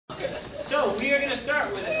So we are going to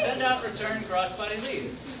start with a send out, return, crossbody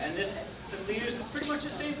lead. And this, for the leaders, is pretty much the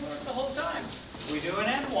same for the whole time. We do an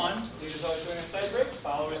N1, leader's always doing a side break,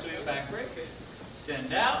 follower's doing a back break.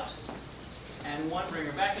 Send out, N1, bring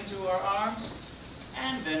her back into our arms,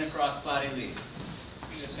 and then a crossbody lead.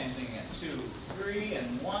 Do the same thing again. 2, 3,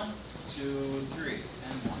 and 1, 2, 3,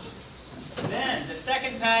 and 1. Then the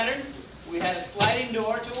second pattern, we had a sliding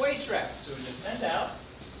door to a waist wrap. So we just send out,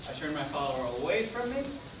 I turn my follower away from me,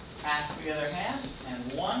 pass the other hand,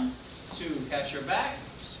 and 1, 2, catch her back,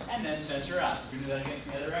 and then send her out. We do that again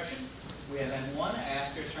from the other direction. We have N1, I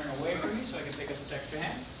ask her to turn away from me so I can pick up this extra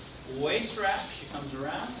hand. Waist wrap, she comes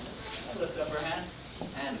around, and lifts up her hand,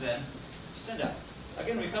 and then send out.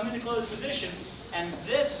 Again, we come into closed position, and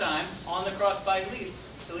this time, on the crossbody lead,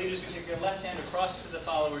 the leader's going to take her left hand across to the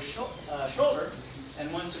follower's shoulder,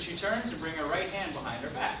 and once she turns, and bring her right hand behind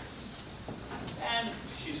her back. And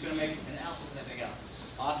she's going to make an L. There we go.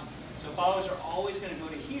 Awesome. So followers are always going to go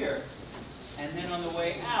to here, and then on the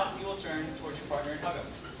way out, you will turn towards your partner and hug them.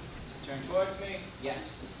 Turn towards me,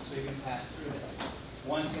 yes. So you can pass through there.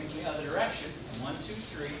 1's going to the other direction, 1, 2,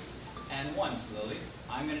 3, and 1 slowly.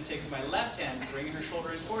 I'm going to take my left hand, bringing her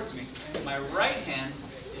shoulder in towards me. My right hand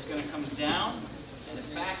is going to come down, and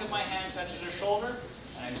the back of my hand touches her shoulder,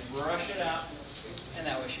 and I just brush it out, and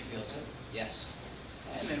that way she feels it. Yes.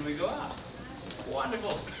 And then we go out.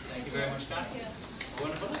 Wonderful. Thank you very much, Connie.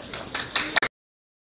 Wonderful.